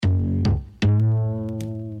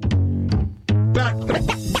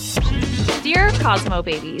Dear Cosmo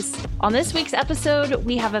babies, on this week's episode,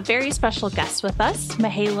 we have a very special guest with us,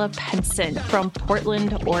 Mahaila Penson from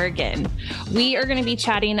Portland, Oregon. We are going to be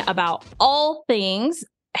chatting about all things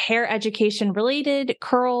hair education related,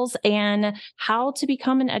 curls, and how to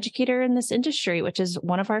become an educator in this industry, which is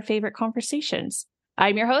one of our favorite conversations.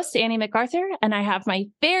 I'm your host, Annie MacArthur, and I have my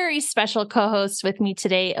very special co-host with me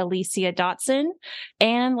today, Alicia Dotson.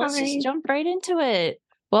 And let's just jump right into it.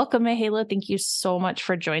 Welcome, Mahaila. Thank you so much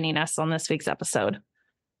for joining us on this week's episode.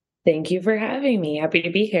 Thank you for having me. Happy to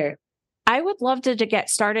be here. I would love to get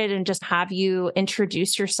started and just have you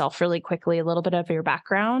introduce yourself really quickly, a little bit of your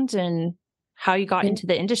background and how you got into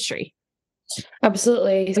the industry.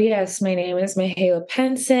 Absolutely. So yes, my name is Mahaila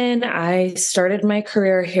Penson. I started my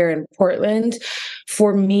career here in Portland.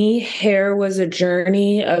 For me, hair was a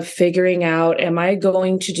journey of figuring out, am I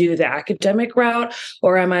going to do the academic route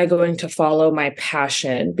or am I going to follow my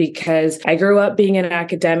passion? Because I grew up being an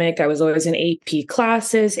academic. I was always in AP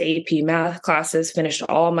classes, AP math classes, finished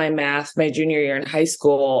all my math my junior year in high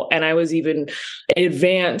school. And I was even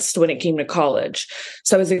advanced when it came to college.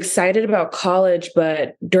 So I was excited about college,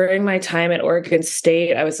 but during my time at Oregon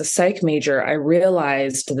State, I was a psych major. I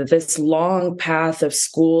realized that this long path of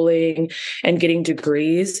schooling and getting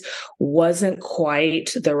degrees wasn't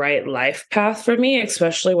quite the right life path for me,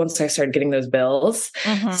 especially once I started getting those bills.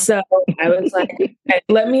 So I was like,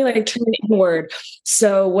 let me turn inward.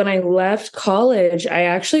 So when I left college, I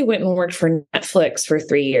actually went and worked for Netflix for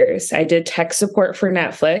 3 years. I did tech support for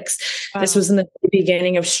Netflix. Wow. This was in the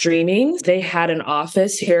beginning of streaming. They had an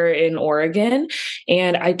office here in Oregon,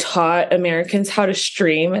 and I taught Americans how to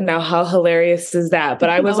stream. And now how hilarious is that? But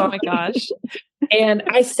I was oh my gosh. And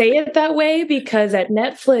I say it that way because at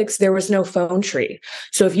Netflix, there was no phone tree.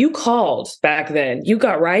 So if you called back then, you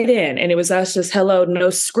got right in and it was us just hello, no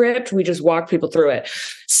script. We just walked people through it.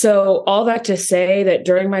 So all that to say that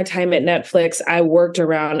during my time at Netflix, I worked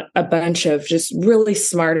around a bunch of just really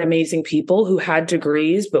smart, amazing people who had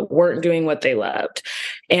degrees, but weren't doing what they loved.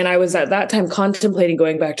 And I was at that time contemplating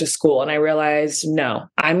going back to school. And I realized, no,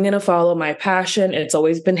 I'm going to follow my passion. It's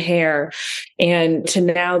always been hair. And to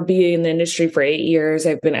now be in the industry for 8 years,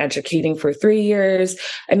 I've been educating for 3 years.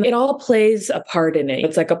 I mean, it all plays a part in it.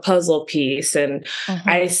 It's like a puzzle piece. And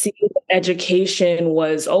I see education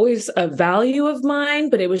was always a value of mine,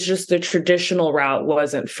 but it was just the traditional route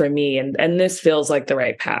wasn't for me. And this feels like the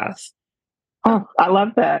right path. Oh, I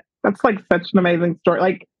love that. That's such an amazing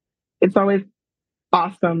story. It's always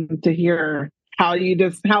awesome to hear how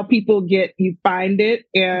people you find it.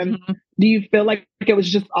 And do you feel like it was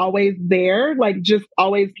just always there? Just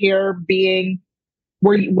always here being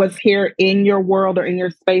was here in your world or in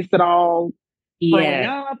your space at all?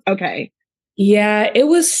 Yeah. Okay. Yeah, it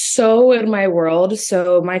was so in my world.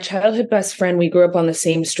 So my childhood best friend, we grew up on the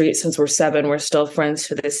same street since we're 7. We're still friends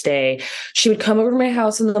to this day. She would come over to my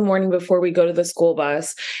house in the morning before we go to the school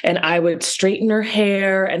bus, and I would straighten her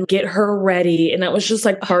hair and get her ready. And that was just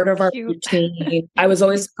part of our routine. I was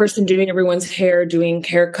always the person doing everyone's hair, doing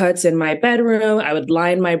haircuts in my bedroom. I would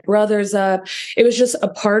line my brothers up. It was just a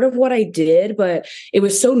part of what I did, but it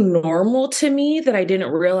was so normal to me that I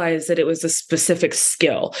didn't realize that it was a specific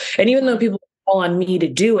skill. And even though people on me to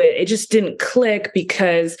do it, it just didn't click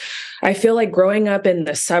because I feel like growing up in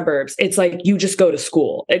the suburbs, it's you just go to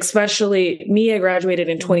school, especially me. I graduated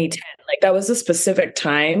in 2010. That was a specific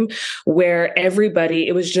time where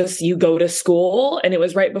it was just you go to school. And it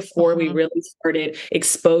was right before we really started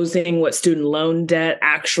exposing what student loan debt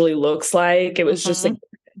actually looks like. It was just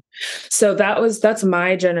so that's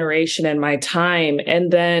my generation and my time.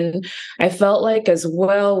 And then I felt like as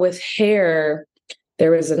well with hair, there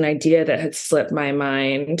was an idea that had slipped my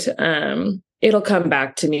mind. It'll come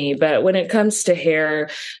back to me. But when it comes to hair,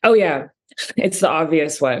 oh yeah, it's the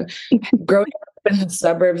obvious one. Growing up in the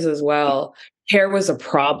suburbs as well, hair was a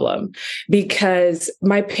problem because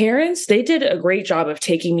my parents, they did a great job of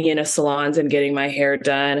taking me into salons and getting my hair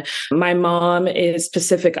done. My mom is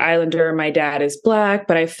Pacific Islander. My dad is Black,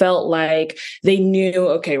 but I felt like they knew,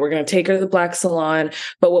 okay, we're going to take her to the Black salon.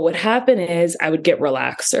 But what would happen is I would get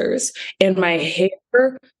relaxers and my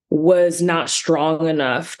hair was not strong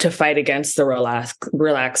enough to fight against the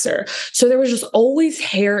relaxer. So there was just always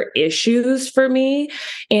hair issues for me.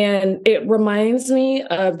 And it reminds me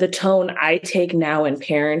of the tone I take now in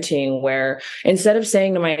parenting, where instead of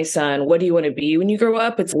saying to my son, what do you want to be when you grow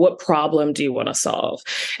up? It's what problem do you want to solve?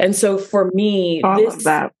 And so for me, this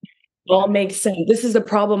all makes sense. This is the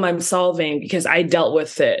problem I'm solving because I dealt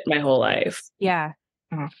with it my whole life. Yeah.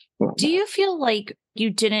 Do you feel like you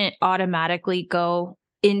didn't automatically go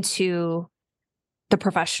into the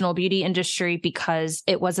professional beauty industry because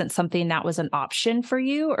it wasn't something that was an option for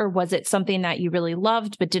you? Or was it something that you really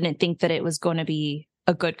loved, but didn't think that it was going to be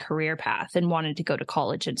a good career path and wanted to go to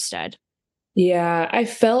college instead? Yeah, I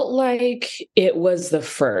felt like it was the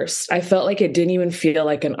first. I felt like it didn't even feel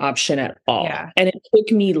like an option at all. Yeah. And it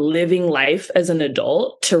took me living life as an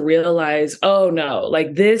adult to realize, oh no,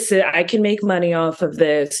 like I can make money off of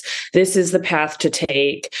this. This is the path to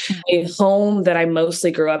take. A home that I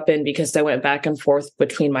mostly grew up in because I went back and forth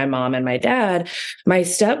between my mom and my dad. My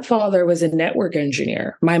stepfather was a network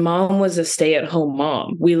engineer. My mom was a stay-at-home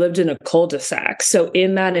mom. We lived in a cul-de-sac. So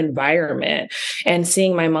in that environment and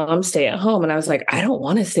seeing my mom stay at home, and I was like, I don't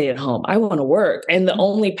want to stay at home. I want to work. And the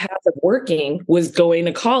only path of working was going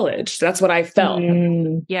to college. That's what I felt.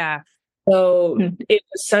 Yeah. So it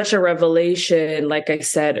was such a revelation, like I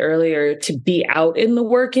said earlier, to be out in the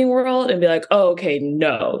working world and be like, oh, okay,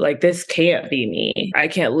 no, like this can't be me. I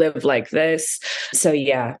can't live like this. So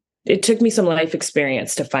yeah, it took me some life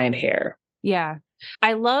experience to find hair. Yeah.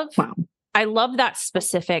 I love that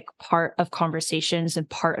specific part of conversations and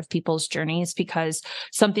part of people's journeys, because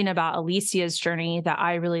something about Alicia's journey that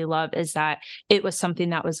I really love is that it was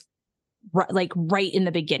something that was right in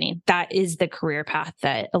the beginning. That is the career path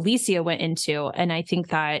that Alicia went into. And I think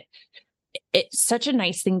that it's such a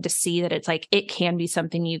nice thing to see that it's like, it can be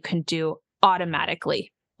something you can do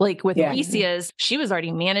automatically. Like with Alicia's, she was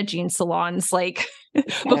already managing salons like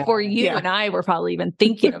before you and I were probably even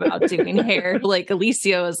thinking about doing hair. Like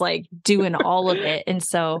Alicia was like doing all of it. And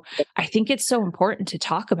so I think it's so important to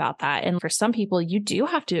talk about that. And for some people, you do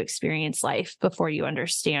have to experience life before you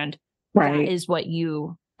understand that is what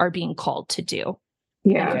you are being called to do.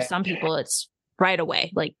 Yeah. And for some people, it's right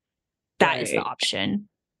away. Like that is the option.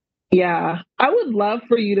 Yeah. I would love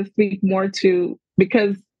for you to speak more to,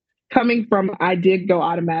 because coming from, I did go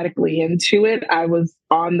automatically into it. I was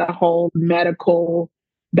on the whole medical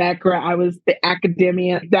background. I was the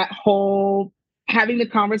academia, that whole having the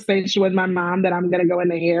conversation with my mom that I'm going to go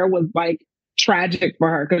into hair was like tragic for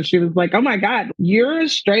her, because she was like, oh my God, you're a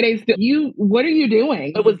straight A. What are you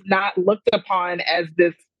doing? It was not looked upon as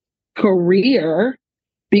this career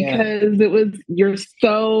because you're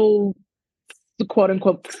so quote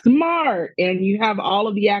unquote smart and you have all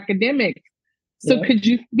of the academics. So could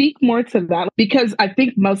you speak more to that? Because I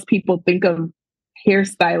think most people think of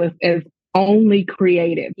hairstylists as only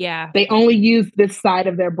creative. Yeah. They only use this side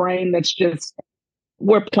of their brain that's just,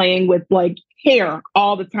 we're playing with like hair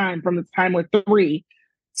all the time from the time we're 3.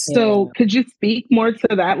 So could you speak more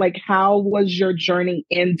to that? Like, how was your journey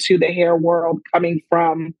into the hair world coming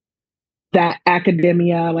from that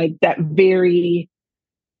academia, like that very...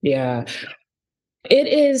 Yeah.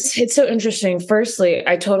 It's so interesting. Firstly,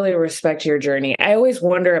 I totally respect your journey. I always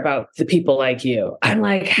wonder about the people like you. I'm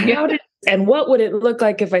like, and what would it look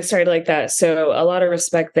like if I started like that? So a lot of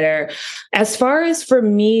respect there. As far as for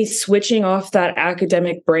me switching off that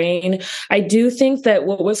academic brain, I do think that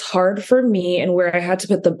what was hard for me and where I had to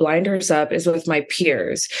put the blinders up is with my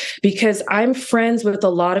peers, because I'm friends with a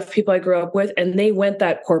lot of people I grew up with and they went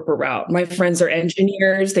that corporate route. My friends are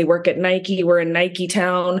engineers. They work at Nike. We're in Nike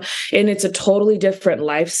town, and it's a totally different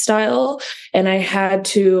lifestyle. And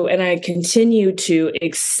I continue to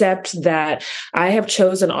accept that I have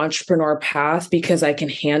chosen entrepreneur path because I can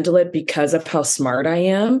handle it because of how smart I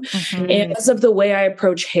am. And because of the way I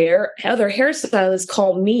approach hair, other hairstylists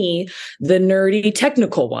call me the nerdy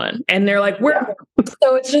technical one. And they're like,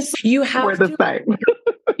 so it's just, you have we're the same.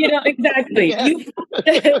 Exactly.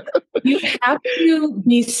 You have to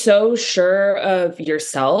be so sure of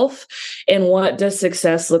yourself and what does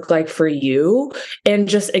success look like for you, and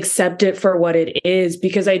just accept it for what it is.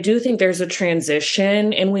 Because I do think there's a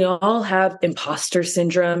transition and we all have imposter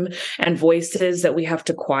syndrome and voices that we have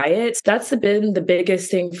to quiet. That's been the biggest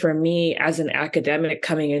thing for me as an academic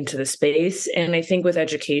coming into the space. And I think with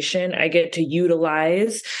education, I get to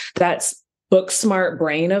utilize that book smart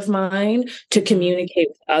brain of mine to communicate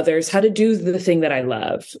with others how to do the thing that I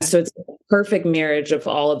love. So it's a perfect marriage of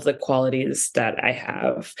all of the qualities that I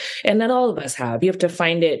have and that all of us have. You have to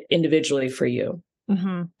find it individually for you.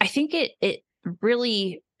 I think it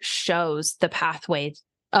really shows the pathway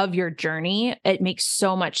of your journey. It makes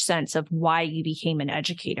so much sense of why you became an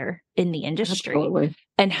educator in the industry. Absolutely.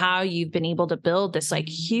 And how you've been able to build this like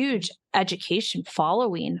huge education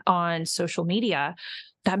following on social media.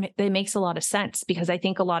 That makes a lot of sense, because I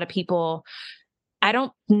think a lot of people, I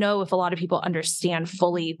don't know if a lot of people understand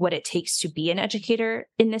fully what it takes to be an educator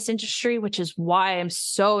in this industry, which is why I'm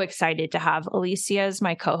so excited to have Alicia as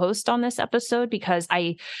my co-host on this episode, because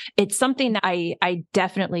it's something that I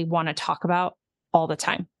definitely want to talk about all the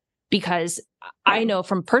time, because I know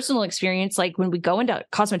from personal experience, like when we go into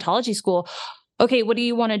cosmetology school, okay, what do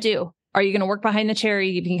you want to do? Are you going to work behind the chair or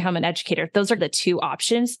you become an educator? Those are the two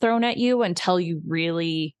options thrown at you until you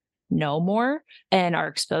really know more and are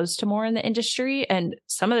exposed to more in the industry. And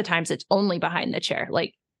some of the times it's only behind the chair.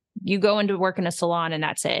 Like you go into work in a salon and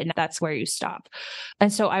that's it. And that's where you stop.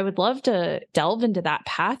 And so I would love to delve into that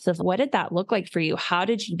path of what did that look like for you? How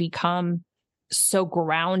did you become so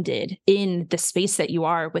grounded in the space that you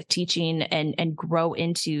are with teaching and grow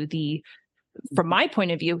into the, from my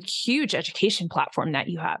point of view, huge education platform that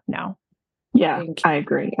you have now? Yeah, I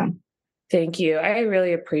agree. Yeah. Thank you. I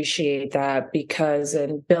really appreciate that because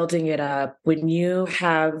in building it up, when you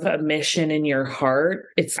have a mission in your heart,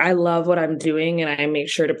 I love what I'm doing and I make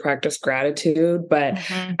sure to practice gratitude, but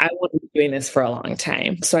I wouldn't be doing this for a long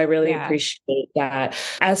time. So I really appreciate that.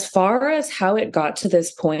 As far as how it got to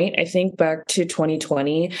this point, I think back to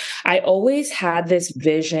 2020, I always had this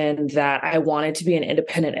vision that I wanted to be an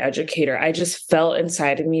independent educator. I just felt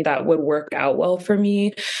inside of me that would work out well for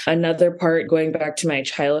me. Another part, going back to my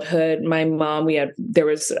childhood, my mom, I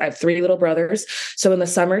have 3 little brothers. So in the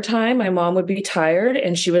summertime, my mom would be tired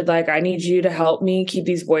and she would I need you to help me keep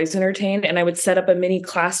these boys entertained. And I would set up a mini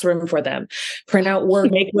classroom for them, print out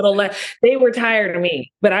work, make they were tired of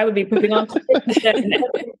me, but I would be putting on and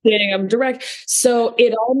everything. I'm direct. So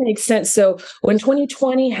it all makes sense. So when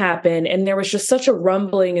 2020 happened and there was just such a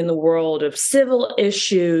rumbling in the world of civil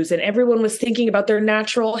issues and everyone was thinking about their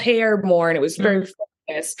natural hair more, and it was very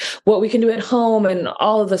what we can do at home and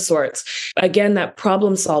all of the sorts. Again, that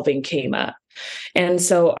problem solving came up. And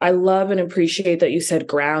so I love and appreciate that you said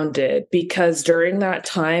grounded, because during that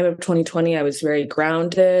time of 2020, I was very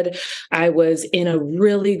grounded. I was in a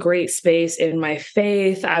really great space in my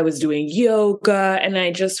faith. I was doing yoga and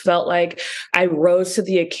I just felt like I rose to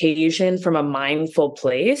the occasion from a mindful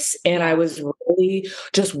place. And I was really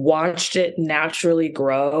just watched it naturally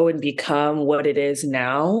grow and become what it is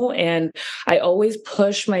now. And I always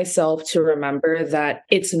push myself to remember that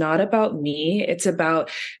it's not about me. It's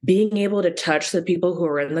about being able to touch the people who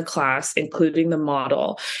are in the class, including the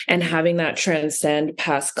model, and having that transcend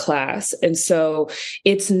past class. And so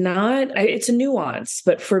it's a nuance,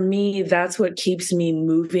 but for me, that's what keeps me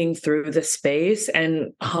moving through the space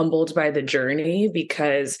and humbled by the journey.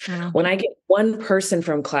 Because when I get one person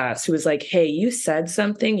from class who is like, hey, you said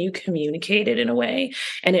something, you communicated in a way,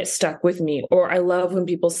 and it stuck with me. Or I love when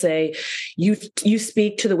people say, you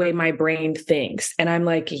speak to the way my brain thinks. And I'm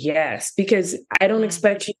like, yes, because I don't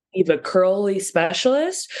expect you to be a curly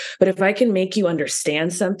specialist, but if I can make you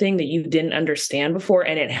understand something that you didn't understand before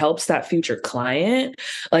and it helps that future client,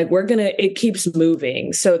 it keeps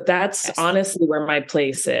moving. So that's honestly where my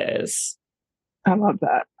place is. I love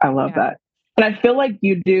that. I love that. And I feel like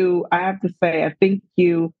you do, I have to say, I think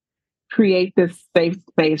you create this safe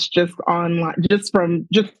space just online,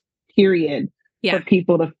 just period, for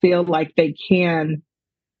people to feel like they can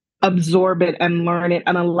absorb it and learn it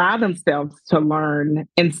and allow themselves to learn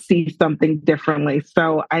and see something differently.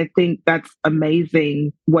 So I think that's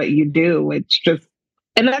amazing what you do. It's just,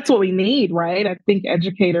 and that's what we need, right? I think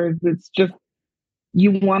educators, it's just,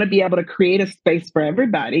 you want to be able to create a space for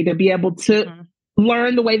everybody to be able to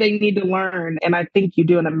learn the way they need to learn. And I think you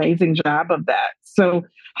do an amazing job of that. So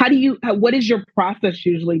what is your process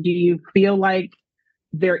usually? Do you feel like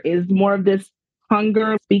there is more of this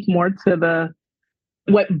hunger? Speak more to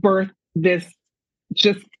what birthed this,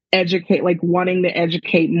 just educate, like wanting to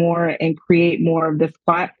educate more and create more of this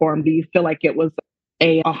platform. Do you feel like it was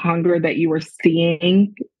a hunger that you were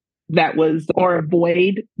seeing or a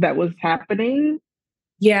void that was happening?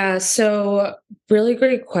 Yeah, so really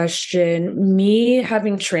great question. Me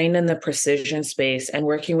having trained in the precision space and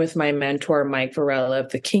working with my mentor, Mike Varela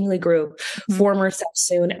of the Kingly Group, former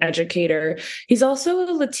Sassoon educator, he's also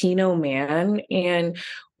a Latino man, and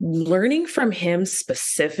learning from him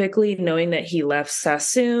specifically, knowing that he left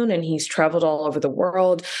Sassoon and he's traveled all over the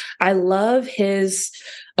world. I love his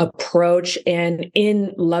approach. And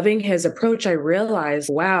in loving his approach, I realized,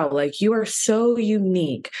 wow, you are so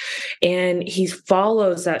unique. And he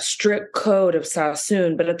follows that strict code of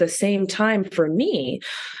Sassoon. But at the same time, for me,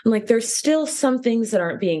 I'm like, there's still some things that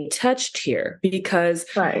aren't being touched here, because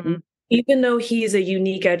even though he's a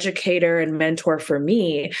unique educator and mentor for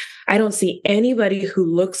me, I don't see anybody who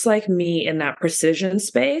looks like me in that precision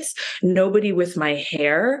space, nobody with my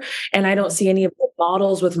hair, and I don't see any of the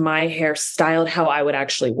models with my hair styled how I would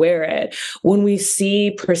actually wear it. When we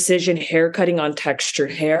see precision hair cutting on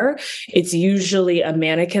textured hair, it's usually a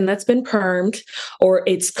mannequin that's been permed, or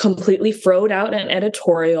it's completely froed out and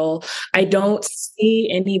editorial. I don't see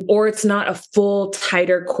any, or it's not a full,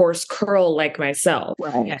 tighter, coarse curl like myself.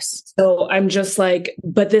 Right. Yes. So I'm just like,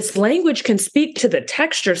 but this language can speak to the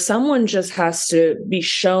texture. Someone just has to be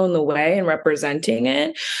shown the way and representing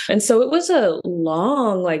it. And so it was a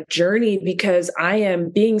long journey, because I am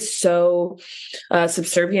being so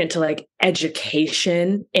subservient to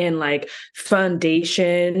education and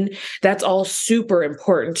foundation. That's all super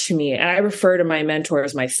important to me. And I refer to my mentor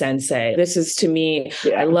as my sensei. This is, to me,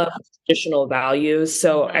 I love traditional values.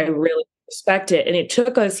 So I really respect it. And it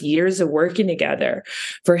took us years of working together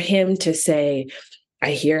for him to say,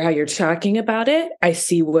 I hear how you're talking about it. I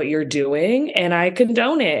see what you're doing, and I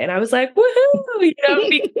condone it. And I was like, woohoo!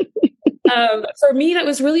 For me, that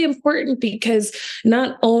was really important, because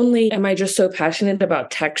not only am I just so passionate about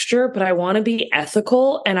texture, but I want to be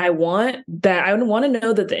ethical, and I want to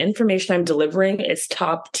know that the information I'm delivering is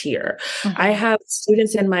top tier. Mm-hmm. I have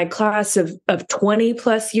students in my class of 20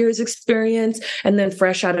 plus years experience, and then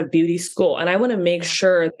fresh out of beauty school. And I want to make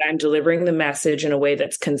sure that I'm delivering the message in a way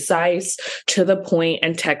that's concise, to the point,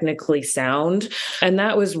 and technically sound. And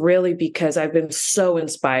that was really because I've been so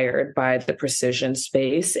inspired by the precision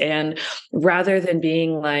space. And rather than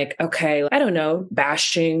being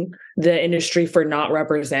bashing the industry for not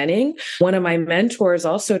representing, one of my mentors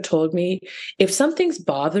also told me, if something's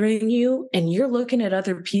bothering you and you're looking at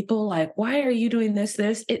other people like, why are you doing this?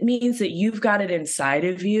 It means that you've got it inside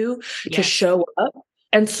of you to show up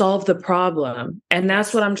and solve the problem. And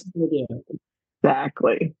that's what I'm trying to do.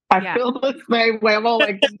 Exactly. I feel the same way. I'm all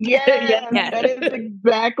like, that is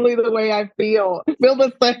exactly the way I feel. I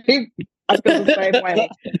feel the same way.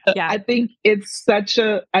 Yeah. I think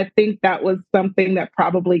I think that was something that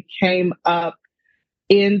probably came up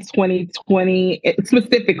in 2020.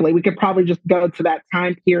 Specifically, we could probably just go to that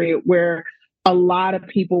time period where a lot of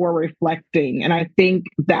people were reflecting. And I think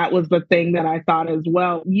that was the thing that I thought as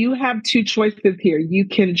well. You have two choices here. You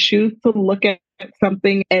can choose to look at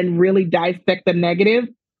something and really dissect the negative,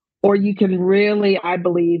 or you can really, I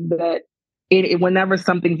believe that whenever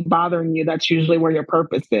something's bothering you, that's usually where your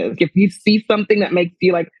purpose is. If you see something that makes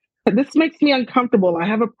you like, this makes me uncomfortable, I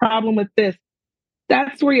have a problem with this,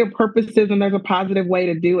 that's where your purpose is, and there's a positive way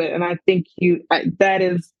to do it. And I think you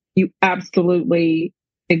absolutely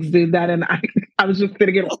exude that. And I was just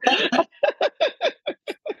sitting here.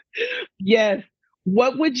 Yes.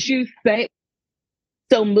 What would you say?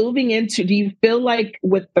 So moving into, do you feel like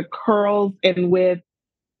with the curls and with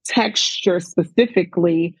texture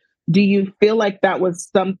specifically, do you feel like that was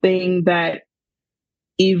something that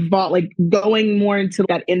evolved, like going more into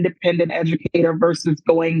that independent educator versus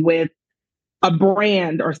going with a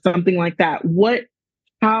brand or something like that?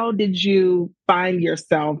 How did you find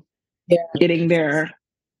yourself getting there?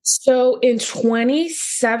 So in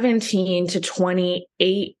 2017 to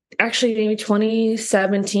 28, actually maybe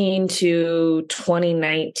 2017 to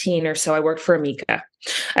 2019 or so, I worked for Amika.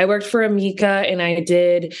 And I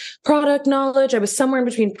did product knowledge. I was somewhere in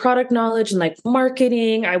between product knowledge and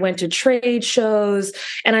marketing. I went to trade shows,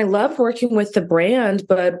 and I loved working with the brand.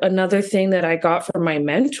 But another thing that I got from my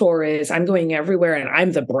mentor is I'm going everywhere and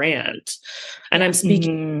I'm the brand, and I'm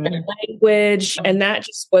speaking language, and that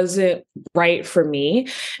just wasn't right for me.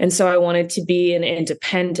 And so I wanted to be an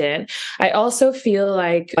independent. I also feel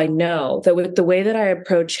like I know that with the way that I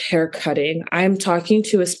approach hair cutting, I'm talking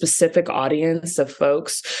to a specific audience of folks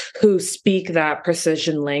who speak that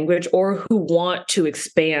precision language, or who want to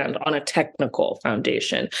expand on a technical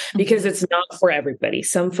foundation, because it's not for everybody.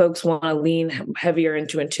 Some folks want to lean heavier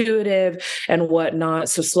into intuitive and whatnot,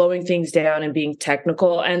 so slowing things down and being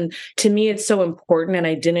technical. And to me, it's so important, and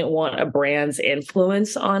I didn't want a brand's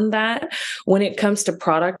influence on that. When it comes to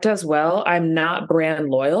product as well, I'm not brand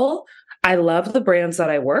loyal. I love the brands that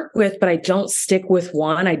I work with, but I don't stick with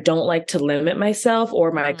one. I don't like to limit myself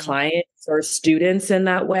or my clients or students in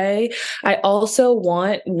that way. I also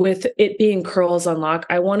want, with it being Curls Unlock,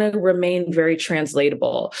 I want to remain very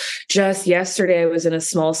translatable. Just yesterday, I was in a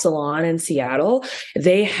small salon in Seattle.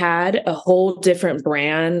 They had a whole different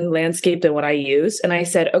brand landscape than what I use. And I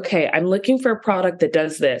said, okay, I'm looking for a product that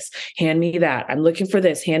does this. Hand me that. I'm looking for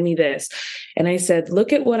this. Hand me this. And I said,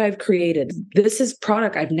 look at what I've created. This is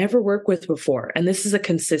product I've never worked with before. And this is a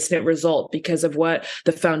consistent result because of what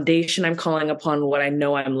the foundation I'm calling upon, what I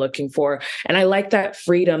know I'm looking for. And I like that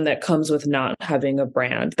freedom that comes with not having a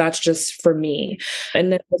brand. That's just for me.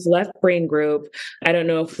 And then with Left Brain Group, I don't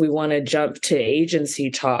know if we want to jump to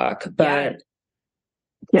agency talk, but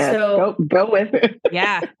so go with it.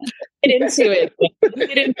 Yeah. Get into it.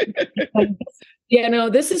 Yeah, no,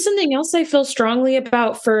 this is something else I feel strongly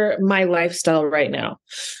about for my lifestyle right now.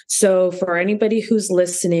 So, for anybody who's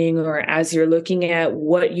listening, or as you're looking at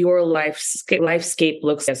what your lifescape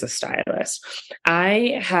looks as a stylist,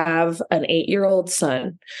 I have an 8-year-old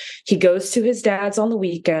son. He goes to his dad's on the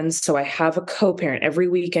weekends. So, I have a co parent. Every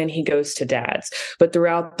weekend, he goes to dad's. But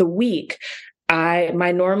throughout the week,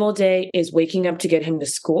 my normal day is waking up to get him to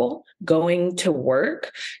school, going to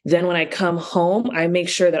work. Then when I come home, I make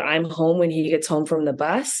sure that I'm home when he gets home from the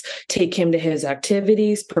bus, take him to his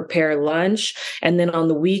activities, prepare lunch. And then on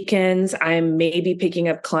the weekends, I'm maybe picking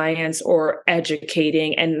up clients or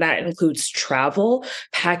educating. And that includes travel,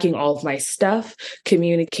 packing all of my stuff,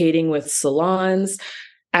 communicating with salons.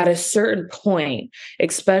 At a certain point,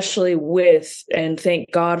 especially with, and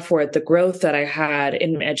thank God for it, the growth that I had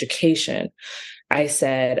in education, I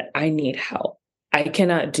said, I need help. I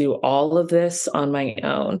cannot do all of this on my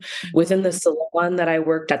own. Within the salon that I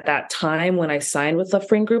worked at that time, when I signed with the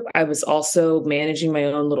friend group, I was also managing my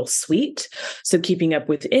own little suite. So keeping up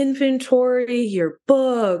with inventory, your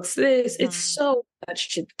books, it's so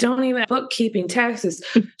much to don't even bookkeeping, taxes.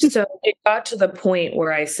 So it got to the point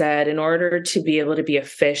where I said, in order to be able to be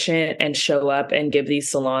efficient and show up and give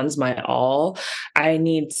these salons my all, I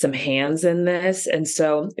need some hands in this. And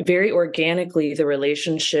so very organically, the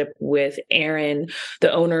relationship with Aaron,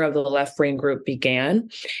 the owner of the Left Brain Group, began.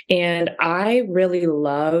 And I really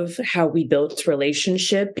love how we built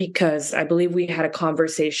relationship, because I believe we had a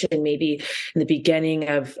conversation maybe in the beginning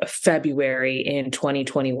of February in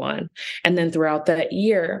 2021. And then throughout that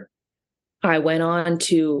year, I went on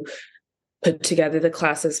to put together the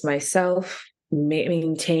classes myself,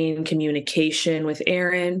 maintain communication with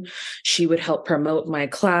Erin. She would help promote my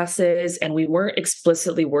classes, and we weren't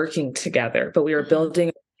explicitly working together, but we were building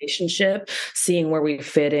a relationship, seeing where we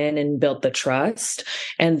fit in, and built the trust.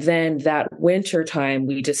 And then that winter time,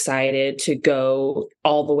 we decided to go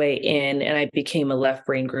all the way in, and I became a Left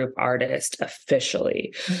Brain Group artist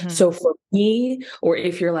officially. So for me, or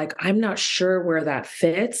if you're like, I'm not sure where that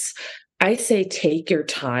fits, I say take your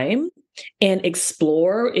time and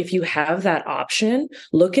explore. If you have that option,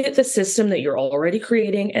 look at the system that you're already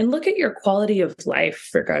creating and look at your quality of life,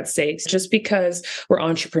 for God's sakes. Just because we're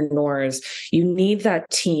entrepreneurs, you need that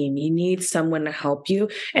team. You need someone to help you.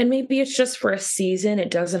 And maybe it's just for a season.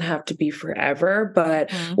 It doesn't have to be forever.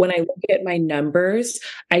 But when I look at my numbers,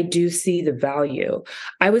 I do see the value.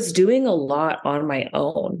 I was doing a lot on my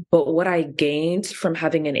own, but what I gained from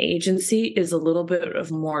having an agency is a little bit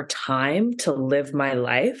of more time to live my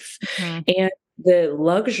life. And the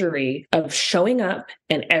luxury of showing up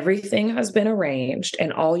and everything has been arranged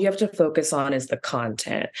and all you have to focus on is the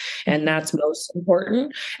content. And that's most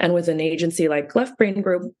important. And with an agency like Left Brain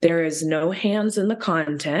Group, there is no hands in the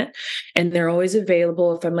content, and they're always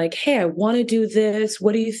available. If I'm like, hey, I want to do this,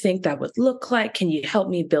 what do you think that would look like? Can you help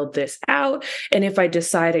me build this out? And if I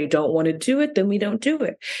decide I don't want to do it, then we don't do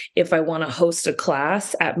it. If I want to host a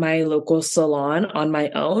class at my local salon on my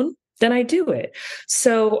own, then I do it.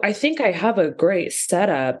 So I think I have a great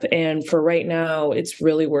setup. And for right now, it's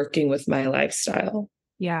really working with my lifestyle.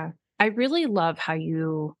 Yeah. I really love how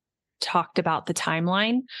you talked about the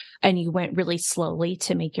timeline and you went really slowly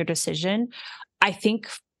to make your decision. I think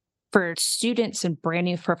for students and brand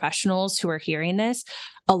new professionals who are hearing this,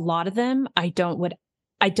 a lot of them, I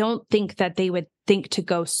don't think that they would think to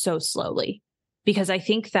go so slowly. Because I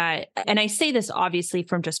think that, and I say this obviously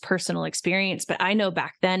from just personal experience, but I know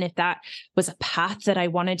back then, if that was a path that I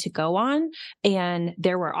wanted to go on and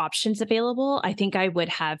there were options available, I think I would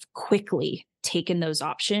have quickly taken those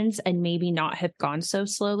options and maybe not have gone so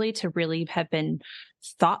slowly, to really have been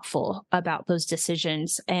thoughtful about those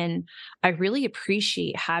decisions. And I really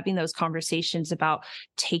appreciate having those conversations about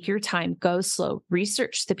take your time, go slow,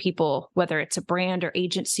 research the people, whether it's a brand or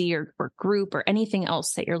agency or group or anything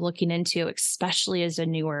else that you're looking into, especially as a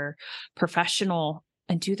newer professional,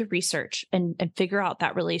 and do the research and figure out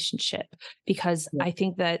that relationship, because I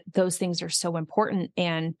think that those things are so important.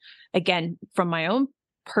 And again, from my own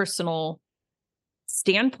personal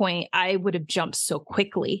standpoint, I would have jumped so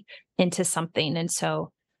quickly into something. And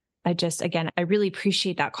so I really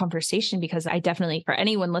appreciate that conversation, because I definitely, for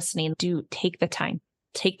anyone listening, do take the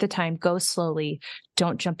time, go slowly.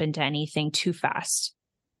 Don't jump into anything too fast.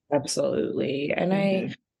 Absolutely. And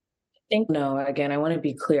I think, no, again, I want to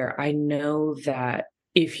be clear. I know that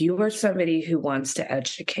if you are somebody who wants to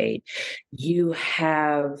educate, you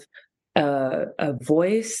have a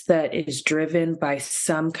voice that is driven by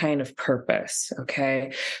some kind of purpose.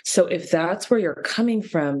 Okay. So if that's where you're coming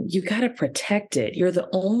from, you got to protect it. You're the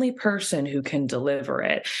only person who can deliver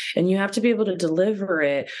it. And you have to be able to deliver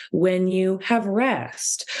it when you have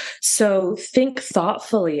rest. So think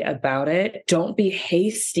thoughtfully about it. Don't be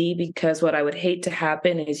hasty, because what I would hate to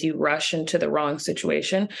happen is you rush into the wrong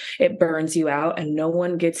situation. It burns you out and no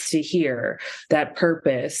one gets to hear that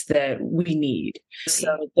purpose that we need.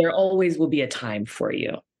 So there always will be a time for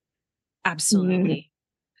you. Absolutely.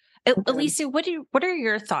 Alicia, what are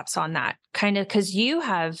your thoughts on that? Kind of, because you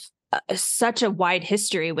have such a wide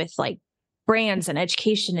history with like brands and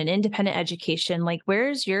education and independent education. Like,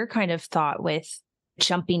 where's your kind of thought with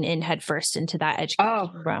jumping in headfirst into that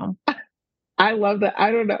education realm? I love that.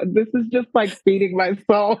 I don't know. This is just like feeding my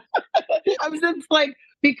soul. I'm just like,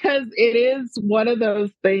 because it is one of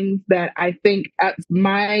those things that I think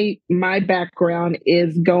my background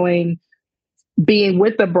is being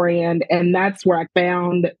with a brand. And that's where I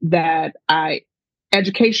found that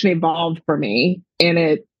education evolved for me. And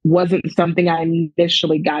it wasn't something I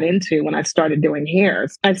initially got into when I started doing hair.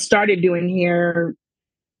 I started doing hair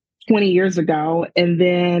 20 years ago. And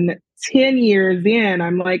then 10 years in,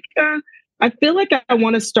 I'm like, I feel like I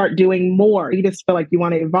want to start doing more. You just feel like you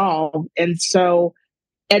want to evolve. And so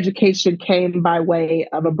education came by way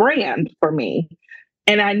of a brand for me.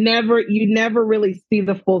 And you never really see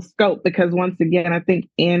the full scope, because once again, I think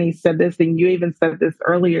Annie said this, and you even said this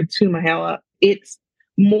earlier too, Mahaila. It's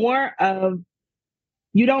more of,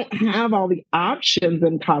 you don't have all the options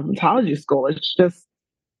in cosmetology school. It's just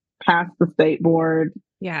pass the state board,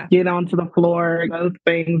 get onto the floor, those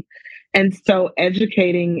things. And so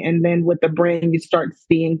educating, and then with the brand, you start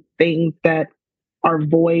seeing things that are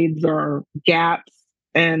voids or gaps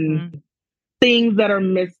and things that are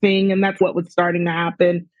missing. And that's what was starting to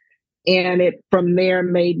happen. And it from there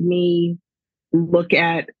made me look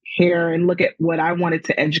at hair and look at what I wanted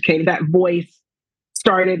to educate. That voice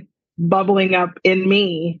started bubbling up in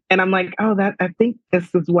me. And I'm like, I think this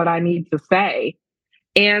is what I need to say.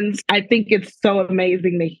 And I think it's so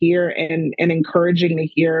amazing to hear and encouraging to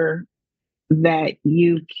hear that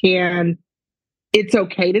it's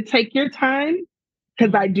okay to take your time.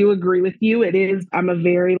 Because I do agree with you.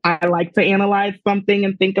 I like to analyze something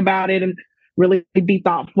and think about it and really be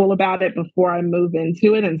thoughtful about it before I move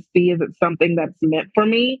into it and see, is it something that's meant for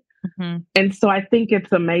me? Mm-hmm. And so I think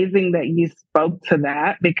it's amazing that you spoke to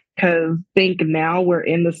that, because I think now we're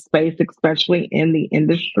in the space, especially in the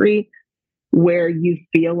industry, where you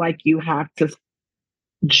feel like you have to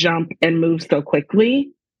jump and move so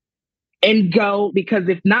quickly and go, because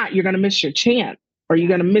if not, you're going to miss your chance, or you're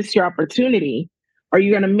going to miss your opportunity, or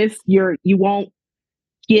you're going to miss you won't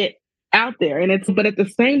get out there. But at the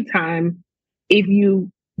same time, if you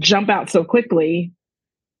jump out so quickly,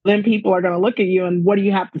 then people are going to look at you and what do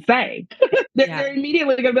you have to say? They're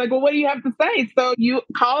immediately going to be like, well, what do you have to say? So you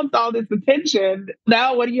caused all this attention.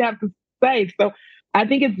 Now, what do you have to say? So I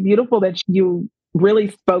think it's beautiful that you really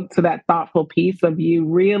spoke to that thoughtful piece of you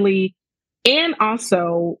really, and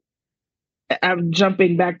also I'm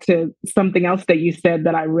jumping back to something else that you said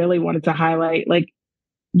that I really wanted to highlight, like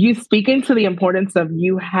you speaking to the importance of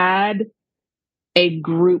you had a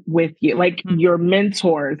group with you, like your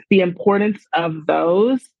mentors, the importance of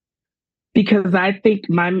those, because I think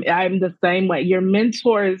I'm the same way. Your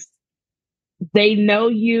mentors, they know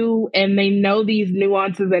you and they know these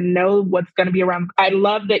nuances and know what's going to be around. I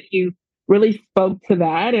love that you really spoke to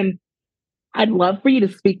that. And I'd love for you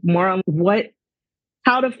to speak more on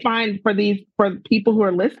how to find for people who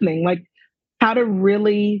are listening, like how to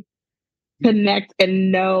really connect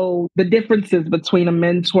and know the differences between a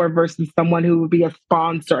mentor versus someone who would be a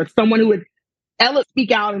sponsor, someone who would speak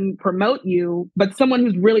out and promote you, but someone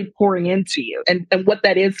who's really pouring into you and what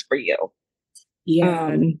that is for you.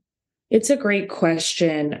 Yeah. It's a great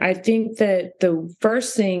question. I think that the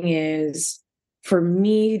first thing is, for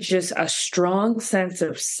me, just a strong sense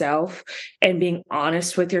of self and being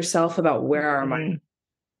honest with yourself about where are my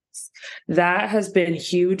that has been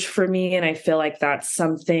huge for me. And I feel like that's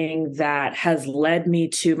something that has led me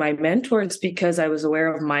to my mentors, because I was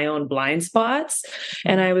aware of my own blind spots.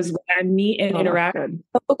 And when I meet and interact with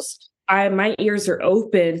folks, my ears are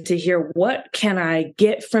open to hear, what can I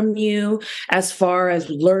get from you as far as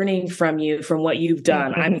learning from you, from what you've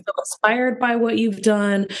done. I'm so inspired by what you've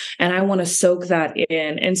done, and I want to soak that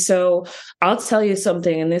in. And so I'll tell you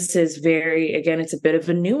something, and this is it's a bit of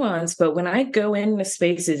a nuance, but when I go into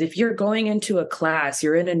spaces, if you're going into a class,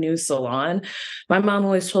 you're in a new salon, my mom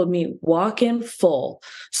always told me, walk in full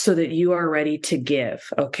so that you are ready to give.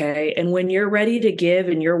 Okay. And when you're ready to give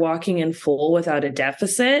and you're walking in full without a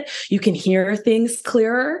deficit, you can hear things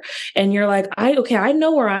clearer. And you're like, I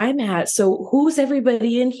know where I'm at. So who's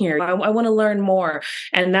everybody in here? I want to learn more.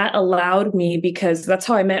 And that allowed me, because that's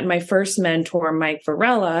how I met my first mentor, Mike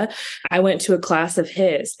Varela. I went to a class of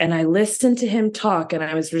his and I listened to him talk, and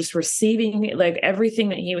I was just receiving like everything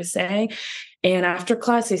that he was saying. And after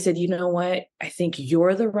class, I said, you know what? I think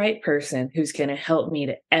you're the right person who's going to help me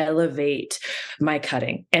to elevate my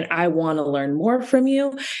cutting. And I want to learn more from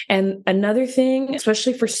you. And another thing,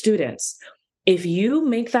 especially for students, if you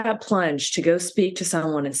make that plunge to go speak to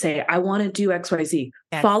someone and say, I want to do XYZ,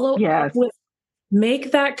 follow up with,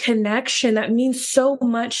 make that connection. That means so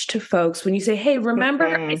much to folks when you say, hey,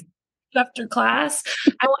 remember, after class,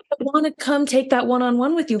 I want to come take that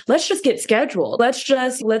one-on-one with you. Let's just get scheduled. Let's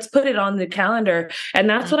put it on the calendar. And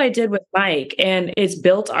that's what I did with Mike. And it's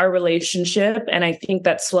built our relationship. And I think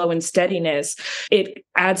that slow and steadiness, it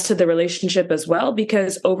adds to the relationship as well,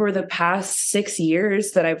 because over the past 6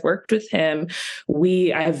 years that I've worked with him,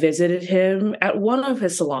 I visited him at one of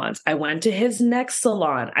his salons. I went to his next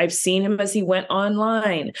salon. I've seen him as he went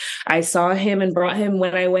online. I saw him and brought him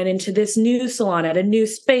when I went into this new salon at a new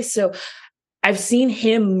space. So I've seen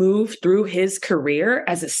him move through his career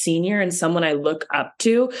as a senior and someone I look up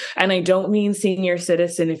to. And I don't mean senior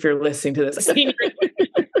citizen if you're listening to this. Senior,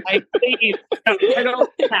 I don't,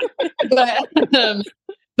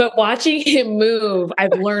 but watching him move,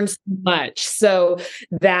 I've learned so much. So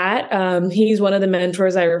that he's one of the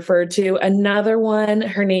mentors I referred to. Another one,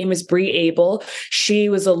 her name is Bree Abel. She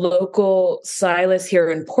was a local stylist here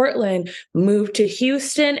in Portland, moved to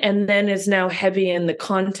Houston, and then is now heavy in the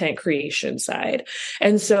content creation side.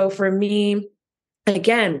 And so for me,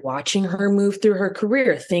 again, watching her move through her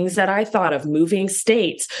career, things that I thought of, moving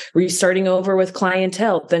states, restarting over with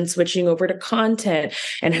clientele, then switching over to content,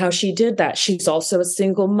 and how she did that. She's also a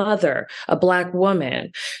single mother, a Black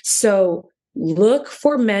woman. So look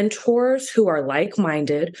for mentors who are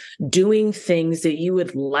like-minded, doing things that you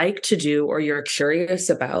would like to do or you're curious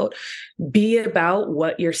about. Be about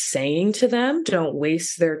what you're saying to them. Don't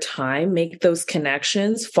waste their time. Make those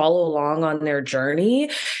connections, follow along on their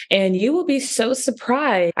journey, and you will be so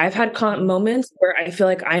surprised. I've had moments where I feel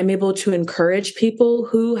like I'm able to encourage people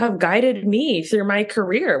who have guided me through my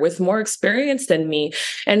career with more experience than me.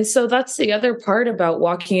 And so that's the other part about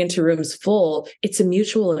walking into rooms full. It's a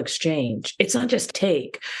mutual exchange. It's not just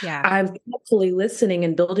take. Yeah. I'm hopefully listening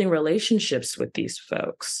and building relationships with these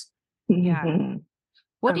folks. Yeah. Mm-hmm.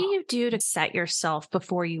 What do you do to set yourself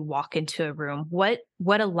before you walk into a room? What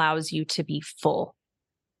allows you to be full?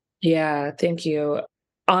 Yeah, thank you.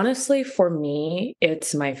 Honestly, for me,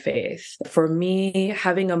 it's my faith. For me,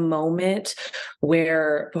 having a moment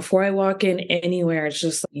where before I walk in anywhere, it's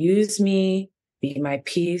just use me, be my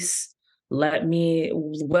peace. Let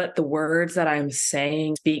the words that I'm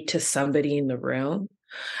saying speak to somebody in the room.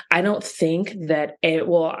 I don't think that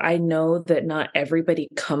I know that not everybody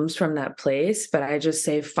comes from that place, but I just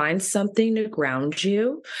say, find something to ground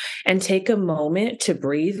you and take a moment to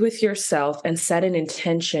breathe with yourself and set an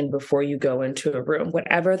intention before you go into a room,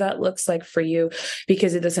 whatever that looks like for you,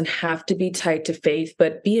 because it doesn't have to be tied to faith,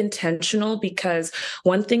 but be intentional. Because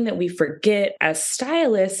one thing that we forget as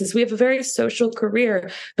stylists is we have a very social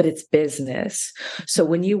career, but it's business. So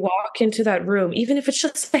when you walk into that room, even if it's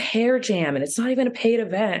just a hair jam and it's not even a paid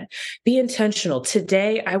event, be intentional.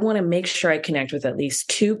 Today, I want to make sure I connect with at least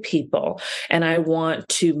 2 people, and I want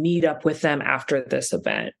to meet up with them after this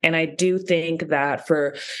event. And I do think that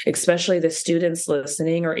for especially the students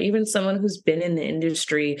listening, or even someone who's been in the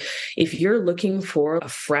industry, if you're looking for a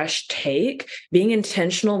fresh take, being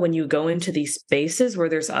intentional when you go into these spaces where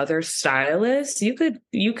there's other stylists, you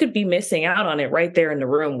could be missing out on it right there in the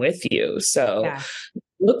room with you. So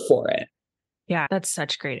look for it. Yeah, that's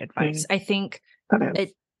such great advice. I think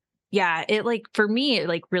it like, for me, it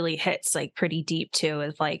like really hits like pretty deep too,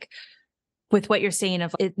 is like with what you're saying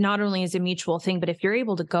of it not only is a mutual thing, but if you're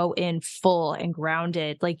able to go in full and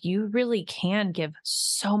grounded, like you really can give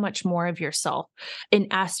so much more of yourself in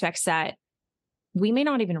aspects that we may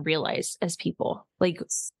not even realize as people. Like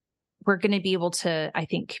we're going to be able to, I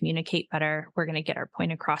think, communicate better. We're going to get our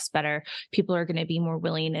point across better. People are going to be more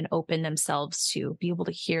willing and open themselves to be able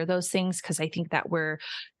to hear those things. Cause I think that we're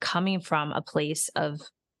coming from a place of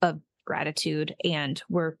gratitude, and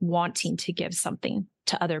we're wanting to give something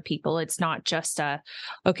to other people. It's not just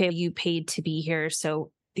okay, you paid to be here,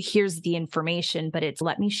 so here's the information, but it's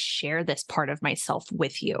let me share this part of myself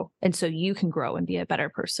with you. And so you can grow and be a better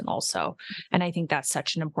person also. And I think that's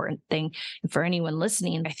such an important thing. And for anyone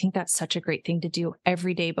listening, I think that's such a great thing to do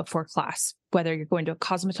every day before class, whether you're going to a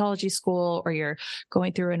cosmetology school or you're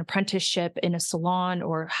going through an apprenticeship in a salon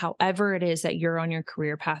or however it is that you're on your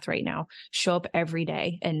career path right now, show up every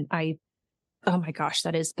day. And oh my gosh,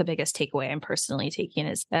 that is the biggest takeaway I'm personally taking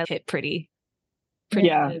is that hit pretty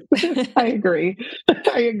yeah, I agree.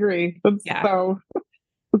 I agree. It's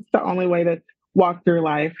the only way to walk through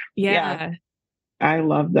life. Yeah. I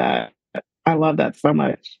love that. I love that so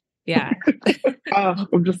much. Yeah.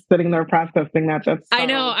 I'm just sitting there processing that. I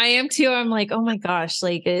know, I am too. I'm like, oh my gosh,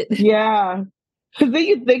 like it. Yeah. Because then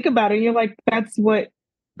you think about it and you're like,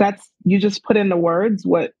 you just put into words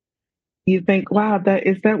what you think, wow, that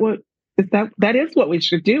is what we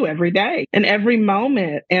should do every day and every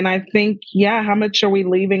moment. And I think, how much are we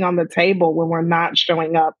leaving on the table when we're not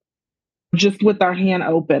showing up just with our hand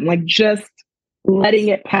open, like just letting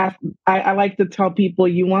it pass. I like to tell people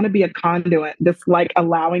you want to be a conduit, just like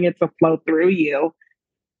allowing it to flow through you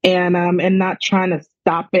and not trying to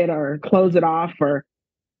stop it or close it off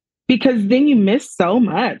because then you miss so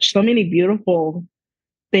many beautiful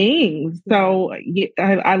things. So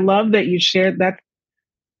I love that you shared that.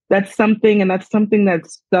 That's something that's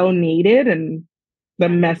so needed, and the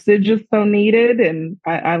message is so needed, and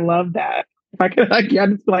I love that. If I could,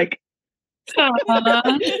 I'm just like, such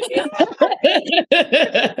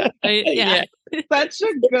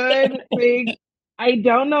a good thing. I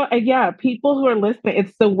don't know. People who are listening,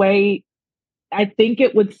 it's the way I think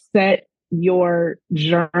it would set your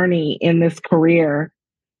journey in this career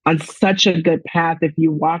on such a good path if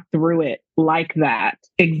you walk through it like that.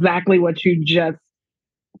 Exactly what you just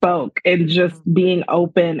spoke, and just being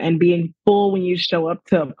open and being full when you show up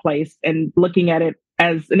to a place and looking at it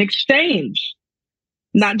as an exchange,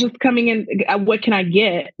 not just coming in, what can I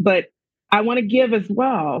get, but I want to give as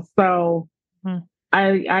well. So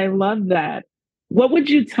I love that. What would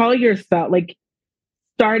you tell yourself, like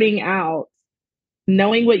starting out,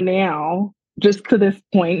 knowing what now, just to this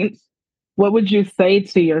point, what would you say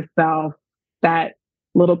to yourself, that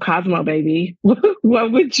little Cosmo baby?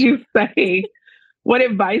 What would you say? What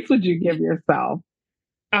advice would you give yourself?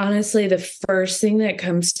 Honestly, the first thing that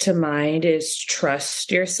comes to mind is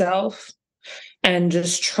trust yourself and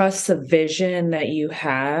just trust the vision that you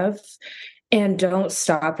have. And don't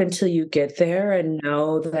stop until you get there, and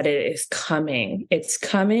know that it is coming. It's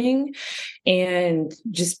coming, and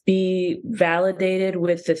just be validated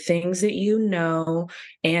with the things that you know,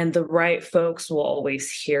 and the right folks will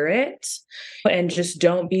always hear it. And just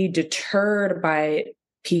don't be deterred by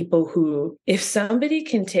people who, if somebody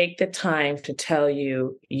can take the time to tell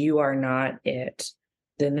you you are not it,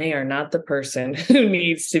 then they are not the person who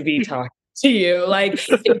needs to be talking to you. Like,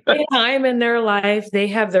 time in their life, they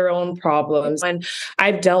have their own problems. And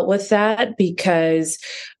I've dealt with that because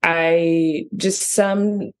there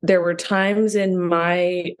were times in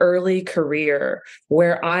my early career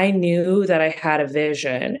where I knew that I had a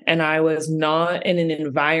vision and I was not in an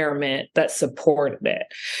environment that supported it.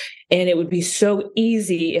 And it would be so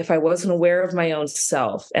easy if I wasn't aware of my own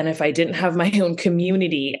self and if I didn't have my own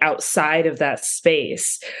community outside of that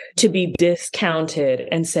space to be discounted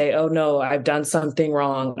and say, oh no, I've done something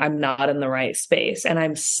wrong. I'm not in the right space. And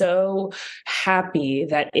I'm so happy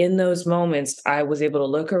that in those moments, I was able to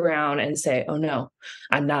look around and say, oh no,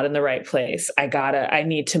 I'm not in the right place. I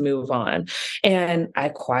need to move on. And I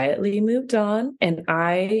quietly moved on, and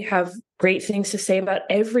I have great things to say about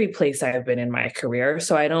every place I've been in my career.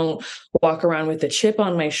 So I don't walk around with a chip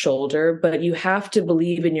on my shoulder, but you have to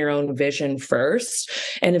believe in your own vision first.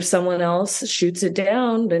 And if someone else shoots it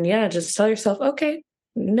down, then just tell yourself, okay,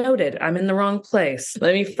 noted, I'm in the wrong place.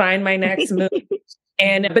 Let me find my next move.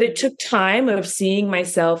 But it took time of seeing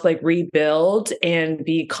myself like rebuild and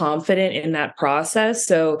be confident in that process.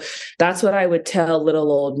 So that's what I would tell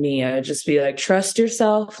little old me. I would just be like, trust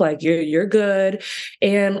yourself, like you're good,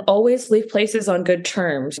 and always leave places on good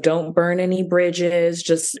terms. Don't burn any bridges.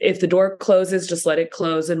 Just if the door closes, just let it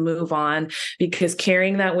close and move on, because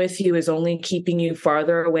carrying that with you is only keeping you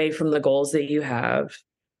farther away from the goals that you have.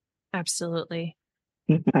 Absolutely.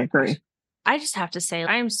 I agree. I just have to say,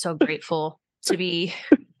 I am so grateful to be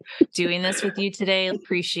doing this with you today.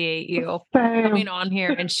 Appreciate you coming on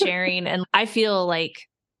here and sharing. And I feel like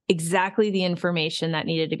exactly the information that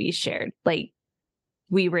needed to be shared, like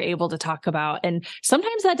we were able to talk about. And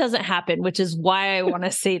sometimes that doesn't happen, which is why I want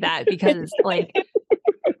to say that, because like,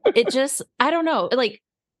 it just, I don't know, like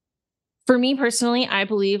for me personally, I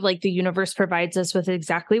believe like the universe provides us with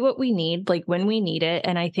exactly what we need, like when we need it.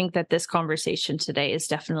 And I think that this conversation today is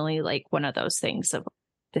definitely like one of those things of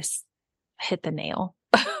this hit the nail.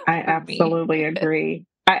 I absolutely agree.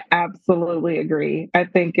 I absolutely agree. I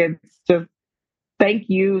think it's just, thank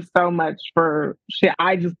you so much for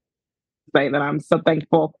I just say that I'm so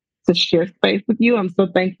thankful to share space with you. I'm so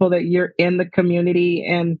thankful that you're in the community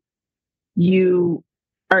and you're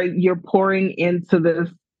pouring into this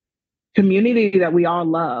community that we all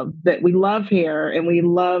love, that we love here, and we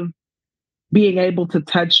love being able to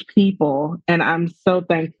touch people. And I'm so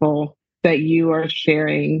thankful that you are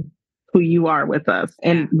sharing who you are with us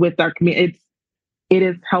and with our community. It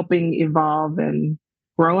is helping evolve and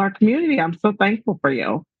grow our community. I'm so thankful for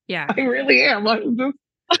you. Yeah. I really am. I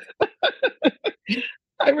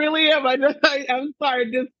really am. I'm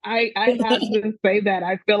sorry. I have to say that.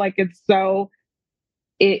 I feel like it's so,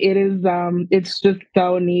 it is, it's just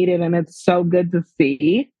so needed, and it's so good to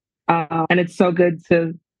see. And it's so good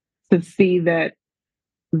to see that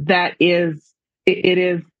it is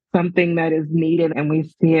something that is needed, and we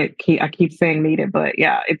see it. I keep saying needed, but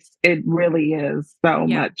yeah, it really is so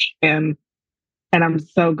much. And I'm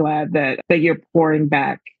so glad that you're pouring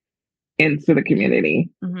back into the community.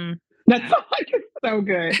 Mm-hmm. That's like, it's so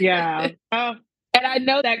good. Yeah. And I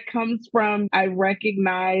know that comes from, I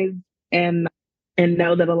recognize and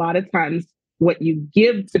know that a lot of times what you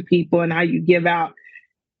give to people and how you give out,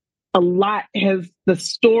 a lot has the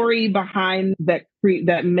story behind that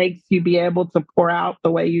that makes you be able to pour out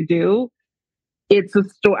the way you do. It's a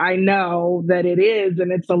story. I know that it is,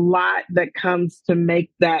 and it's a lot that comes to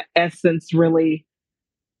make that essence really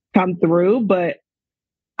come through. But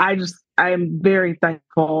I am very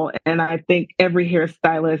thankful, and I think every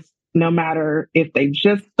hairstylist, no matter if they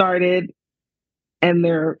just started and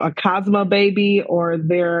they're a Cosmo baby or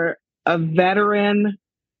they're a veteran,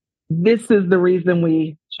 this is the reason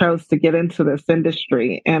we chose to get into this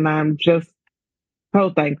industry. And I'm just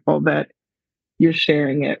so thankful that you're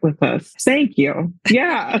sharing it with us. Thank you.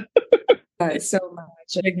 Yeah. So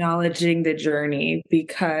much acknowledging the journey,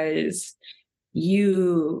 because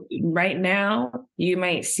right now, you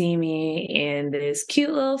might see me in this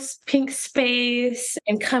cute little pink space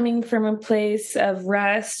and coming from a place of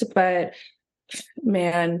rest. But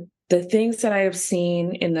man, the things that I have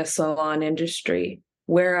seen in the salon industry,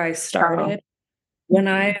 where I started, when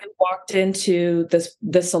I walked into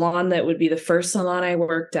the salon that would be the first salon I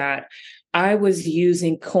worked at, I was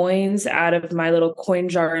using coins out of my little coin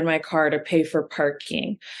jar in my car to pay for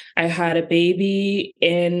parking. I had a baby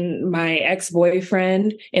and my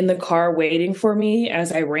ex-boyfriend in the car waiting for me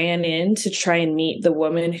as I ran in to try and meet the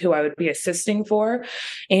woman who I would be assisting for.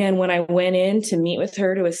 And when I went in to meet with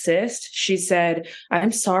her to assist, she said,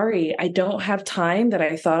 "I'm sorry, I don't have time that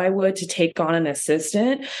I thought I would to take on an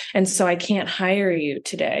assistant. And so I can't hire you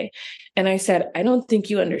today." And I said, "I don't think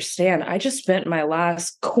you understand. I just spent my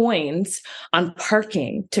last coins on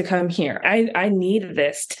parking to come here. I need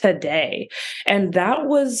this today." And that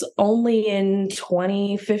was only in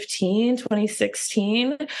 2015,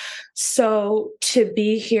 2016. So to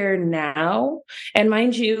be here now, and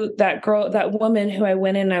mind you, that woman who I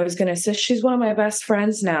went in, I was going to assist, she's one of my best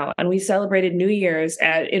friends now. And we celebrated New Year's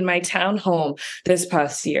in my townhome this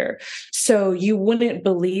past year. So you wouldn't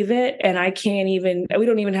believe it. And we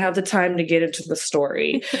don't even have the time to get into the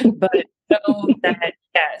story, but know that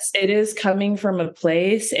yes, it is coming from a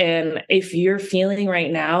place. And if you're feeling right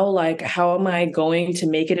now, like, how am I going to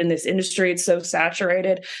make it in this industry? It's so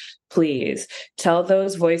saturated. Please tell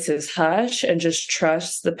those voices hush and just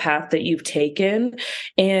trust the path that you've taken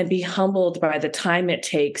and be humbled by the time it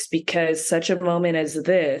takes, because such a moment as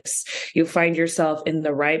this, you'll find yourself in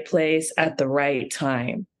the right place at the right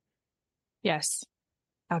time. Yes,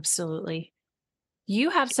 absolutely. You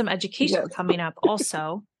have some education coming up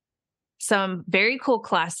also. Some very cool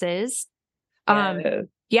classes.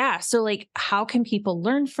 Yeah. So like, how can people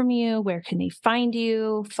learn from you? Where can they find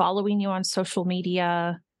you? Following you on social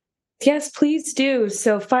media? Yes, please do.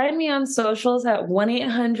 So find me on socials at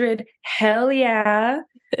 1-800-HELL-YEAH,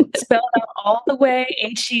 spelled out all the way,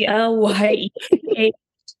 HELYEAH.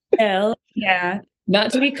 Yeah.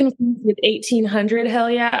 Not to be confused with 1800 hell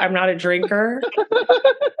yeah. I'm not a drinker.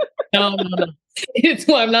 No. It's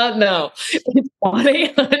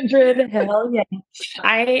 1-800-HELL-YEAH.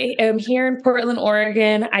 I am here in Portland,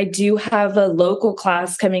 Oregon. I do have a local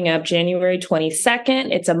class coming up January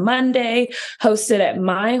 22nd. It's a Monday, hosted at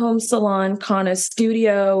my home salon, Kana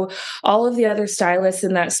Studio. All of the other stylists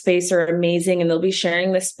in that space are amazing, and they'll be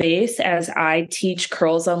sharing the space as I teach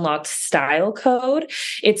Curls Unlocked Style Code.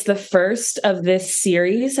 It's the first of this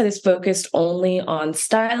series that is focused only on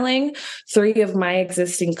styling. 3 of my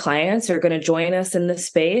existing clients are going to join join us in the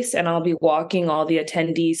space, and I'll be walking all the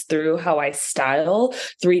attendees through how I style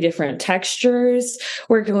 3 different textures.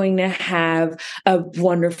 We're going to have a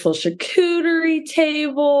wonderful charcuterie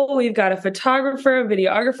table. We've got a photographer, a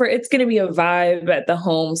videographer. It's going to be a vibe at the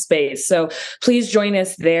home space. So please join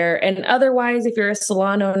us there. And otherwise, if you're a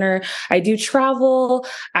salon owner, I do travel.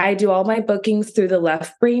 I do all my bookings through the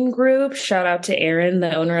Left Brain group. Shout out to Erin,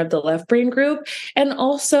 the owner of the Left Brain group. And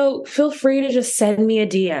also feel free to just send me a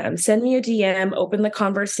DM. Send me a DM, open the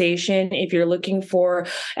conversation. If you're looking for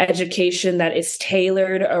education that is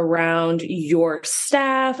tailored around your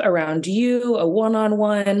staff, around you, a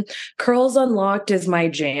one-on-one, Curls Unlocked is my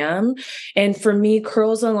jam. And for me,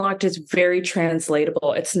 Curls Unlocked is very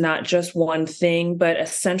translatable. It's not just one thing, but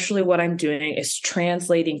essentially what I'm doing is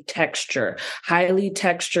translating texture, highly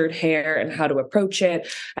textured hair and how to approach it.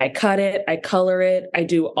 I cut it, I color it, I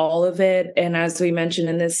do all of it. And as we mentioned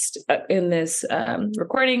in this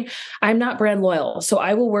recording, I'm not brand loyal. So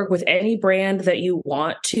I will work with any brand that you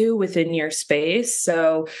want to within your space.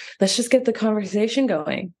 So let's just get the conversation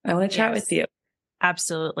going. I want to chat with you.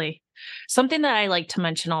 Absolutely. Something that I like to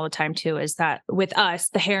mention all the time too is that with us,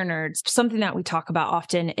 the hair nerds, something that we talk about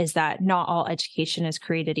often is that not all education is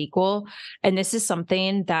created equal. And this is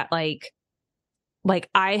something that like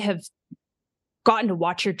I have gotten to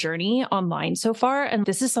watch your journey online so far. And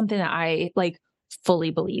this is something that I like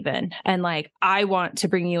fully believe in. And like, I want to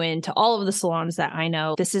bring you into all of the salons that I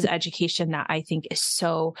know. This is education that I think is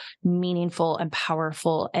so meaningful and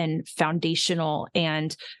powerful and foundational.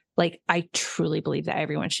 And like, I truly believe that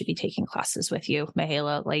everyone should be taking classes with you,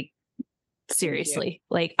 Mahaila. Like, seriously,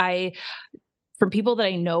 like from people that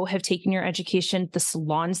I know have taken your education, the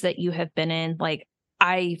salons that you have been in, like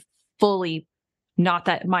I fully, not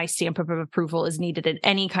that my stamp of approval is needed in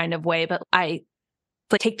any kind of way, but I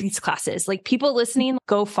take these classes. Like people listening,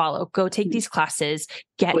 go take these classes,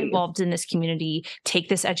 get involved in this community, take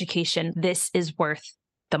this education. This is worth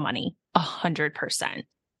the money. 100%.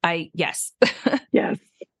 Yes. Yes.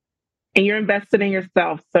 And you're invested in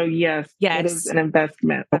yourself. So yes, it is an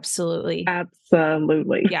investment. Absolutely.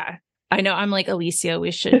 Absolutely. Yeah. I know. I'm like, Alicia,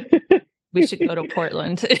 we should go to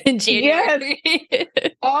Portland in January. Yes,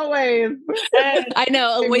 always. I know.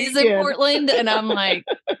 Always in Portland. And I'm like,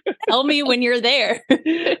 tell me when you're there.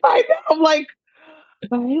 I know. I'm like,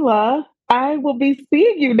 Mahaila, I will be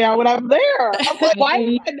seeing you now when I'm there. I'm like,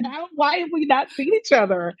 why have we not seen each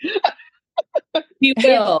other? You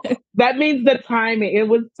will. That means the timing. It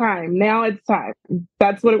was time. Now it's time.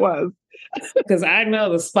 That's what it was. Because I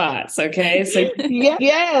know the spots. Okay. So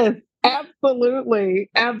yes, absolutely.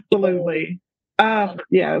 Absolutely.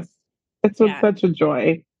 Yes. It's been such a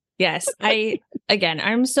joy. Yes.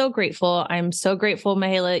 I'm so grateful. I'm so grateful,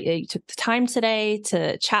 Mahaila, you took the time today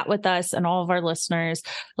to chat with us and all of our listeners.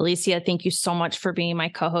 Alicia, thank you so much for being my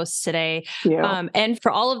co-host today. Yeah. And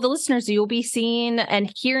for all of the listeners, you'll be seeing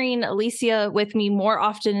and hearing Alicia with me more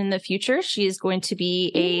often in the future. She is going to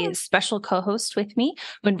be a special co-host with me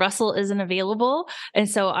when Russell isn't available. And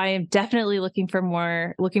so I am definitely looking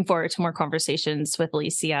forward to more conversations with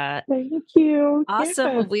Alicia. Thank you.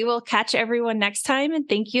 Awesome. Yes. We will catch everyone next time. And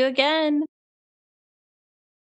thank you again.